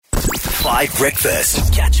5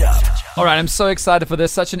 Breakfast. Catch up. All right, I'm so excited for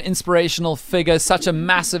this. Such an inspirational figure, such a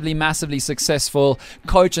massively, massively successful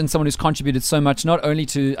coach and someone who's contributed so much, not only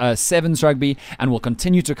to Sevens rugby and will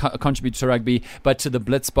continue to contribute to rugby, but to the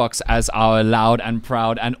Blitzboks as our loud and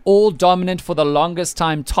proud and all dominant for the longest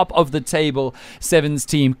time, top of the table Sevens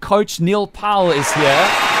team. Coach Neil Powell is here.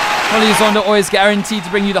 Xoli Zondo always guaranteed to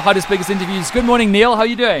bring you the hottest, biggest interviews. Good morning, Neil. How are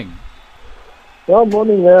you doing? Well,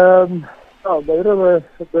 morning.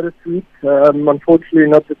 Bittersweet. Unfortunately,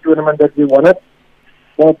 not the tournament that we wanted.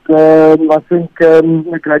 But I think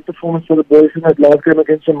a great performance for the boys in that last game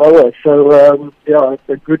against Samoa. So, it's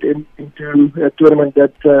a good end into a tournament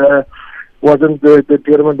that wasn't the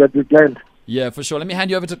tournament that we planned. Yeah, for sure. Let me hand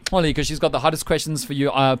you over to Xoli because she's got the hottest questions for you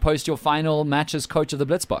post your final match as coach of the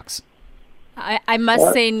Blitzboks. I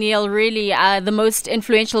must say, Neil, really the most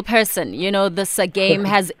influential person, this game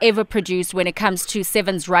has ever produced when it comes to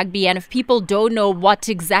Sevens rugby. And if people don't know what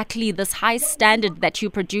exactly this high standard that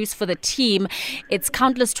you produce for the team, it's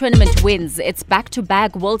countless tournament wins. It's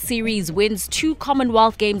back-to-back World Series wins, 2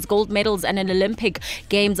 Commonwealth Games gold medals and an Olympic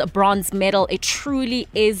Games bronze medal. It truly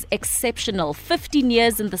is exceptional. 15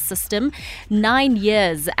 years in the system, 9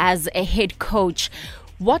 years as a head coach.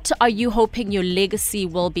 What are you hoping your legacy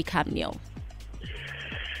will become, Neil?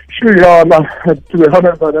 Sure, to be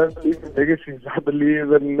honest, I don't believe in legacies. I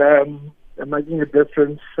believe in making a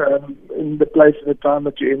difference in the place and the time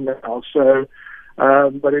that you're in now. So,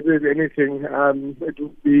 but if there's anything, it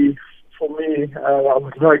would be, for me, I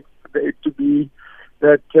would like it to be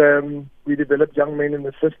that we develop young men in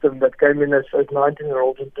the system that came in as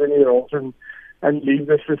 19-year-olds and 20-year-olds and leave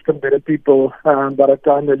the system better people by the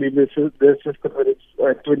time they leave the system, whether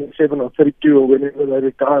it's 27 or 32 or whenever they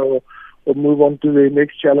retire or move on to the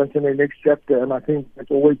next challenge and the next chapter. And I think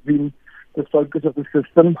it's always been the focus of the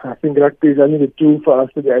system. I think rugby is only the tool for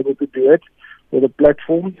us to be able to do it, or the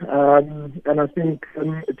platform. And I think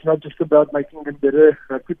it's not just about making them better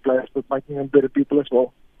rugby players, but making them better people as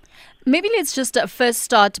well. Maybe let's just first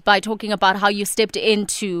start by talking about how you stepped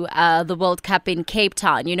into the World Cup in Cape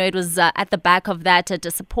Town. It was at the back of that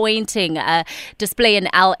disappointing display in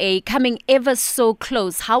LA, coming ever so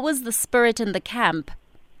close. How was the spirit in the camp?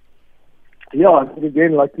 Yeah, I think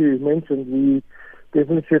again, like you mentioned, we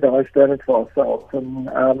definitely set a high standard for ourselves, and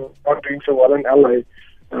not doing so well in LA.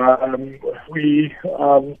 We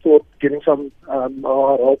thought getting some our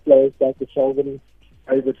role players like the Selvin,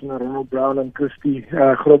 Davidson, Ronald Brown, and Christy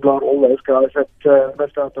Grobler, all those guys that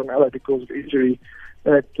missed out on LA because of injury,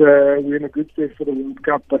 that we're in a good state for the World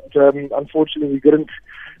Cup. But unfortunately, we couldn't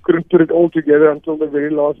put it all together until the very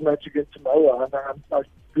last match against Samoa. And I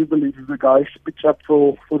do believe if the guys picks up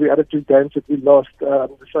for the other 2 games that we lost the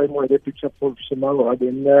same way they picked up for Samoa,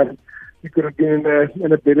 then we could have been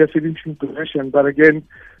in a better finishing position. But again,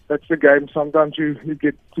 that's the game. Sometimes you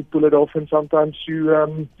get to pull it off, and sometimes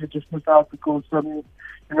you just miss out because you're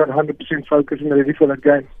not 100% focused and ready for that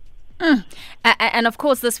game. And of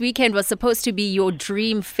course, this weekend was supposed to be your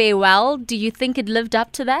dream farewell. Do you think it lived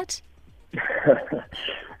up to that?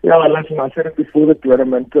 Yeah, listen, I said it before the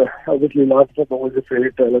tournament. Obviously, life is not always a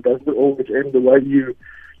fairy tale. It doesn't always end the way you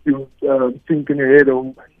think in your head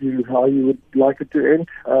or how you would like it to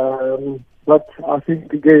end. But I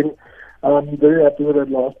think, again, I'm very happy with that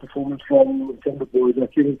last performance from the boys. I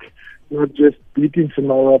think not just beating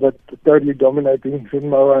Samoa, but totally dominating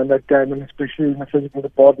Samoa in that game, and especially in the physical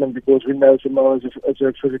department, because we know Samoa is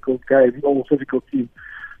a physical game, or physical team.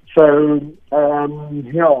 So,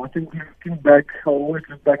 I think looking back, I always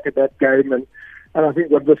look back at that game, and I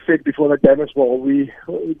think what was said before that game as well, we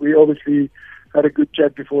obviously had a good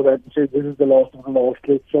chat before that and said this is the last of the last.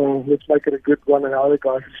 Let's make it a good one, and how the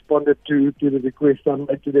guys responded to the request I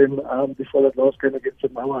made to them before that last game against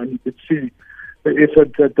Samoa, and you could see the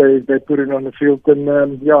effort that they put in on the field. And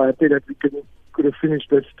happy that we could have finished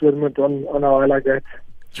this tournament on our like that.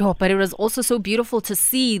 Sure, but it was also so beautiful to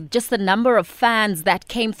see just the number of fans that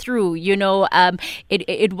came through.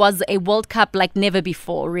 It was a World Cup like never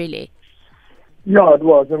before, really. Yeah, it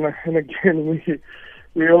was. And again,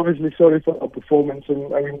 we're obviously sorry for our performance. And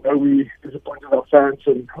we disappointed our fans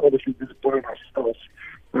and obviously disappointed ourselves.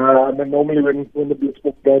 And normally when the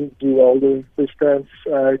Blitzboks don't do well, the stands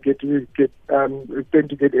tend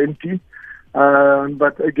to get empty.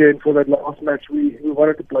 But again, for that last match, we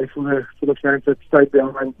wanted to play for the fans that stayed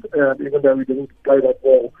behind, even though we didn't play that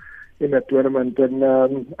well in that tournament. And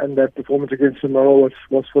that performance against Samoa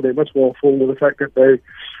was for them as well, for the fact that they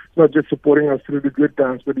not just supporting us through the good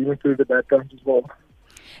times, but even through the bad times as well.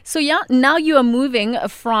 So now you are moving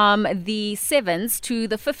from the Sevens to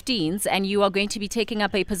the 15s, and you are going to be taking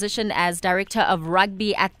up a position as Director of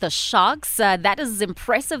Rugby at the Sharks. That is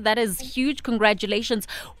impressive. That is huge. Congratulations.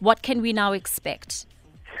 What can we now expect?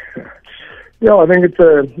 Yeah, I think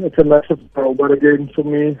it's a massive role. But again, for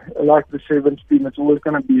me, like the Sevens team, it's always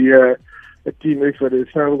going to be a team effort.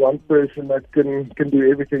 There's no one person that can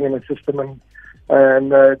do everything in a system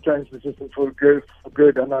and change the system for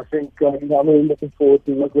good. And I think I'm really looking forward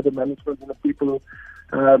to work with the management and the people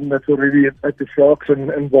that's already at the Sharks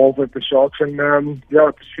and involved with the Sharks, and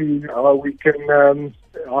to see how we can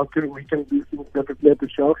do things differently at the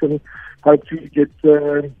Sharks and hopefully get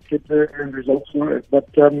the results for it. But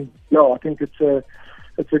I think it's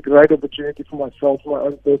a great opportunity for myself, for my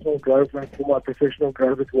own personal growth and for my professional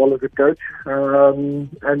growth as well as a coach. And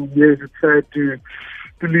yes, it's sad to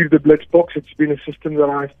leave the Blitz box. It's been a system that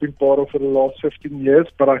I've been part of for the last 15 years,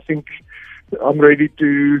 but I think I'm ready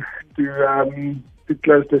to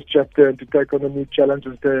close this chapter and to take on a new challenge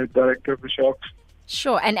as the director of the Sharks.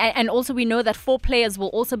 Sure, and also we know that 4 players will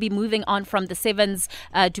also be moving on from the Sevens,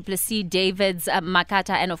 Du Plessis, Davids,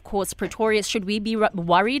 Makata, and of course Pretorius. Should we be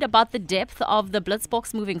worried about the depth of the Blitz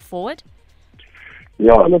box moving forward?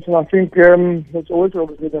 Yeah, listen, I think it's always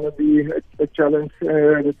obviously going to be a challenge,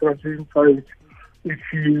 the transition phase. If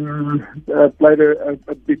you played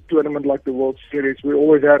a big tournament like the World Series, we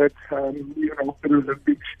always had it, after the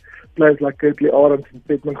Olympics, players like Kirtley Arends and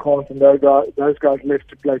Pedman Khans and those guys left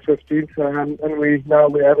to play 15th, and we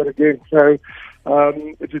have it again. So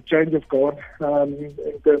it's a change of guard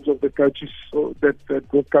in terms of the coaches that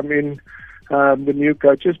will come in, the new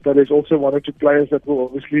coaches, but there's also 1 or 2 players that will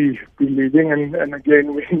obviously be leaving, and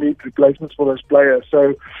again we need replacements for those players.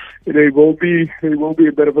 So there will be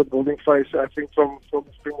a bit of a building phase, I think, from the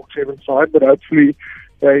Springbok Sevens side, but hopefully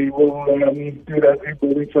they will do that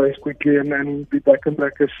rebuilding phase quickly and be back on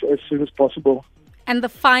track as soon as possible. And the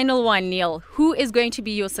final one, Neil, who is going to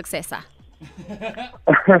be your successor?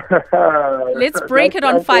 Let's break it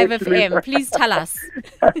on 5FM. Please tell us.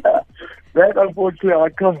 That, unfortunately, I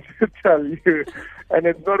can't tell you. And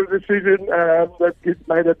it's not a decision that gets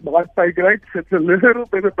made at my pay grade. It's a little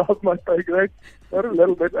bit above my pay grade. Not a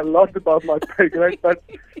little bit, a lot above my pay grade. But,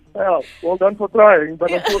 well done for trying.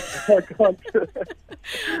 But unfortunately, I can't.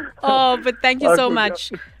 But thank you so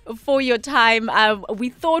much for your time. We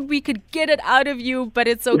thought we could get it out of you, but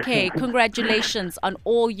it's okay. Congratulations on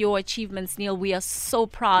all your achievements, Neil. We are so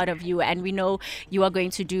proud of you, and we know you are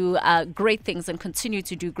going to do great things and continue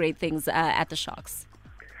to do great things at the Sharks.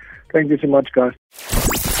 Thank you so much, guys.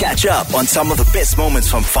 Catch up on some of the best moments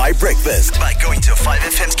from 5 Breakfast by going to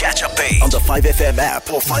 5FM's catch-up page on the 5FM app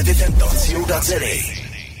or 5FM.co.za.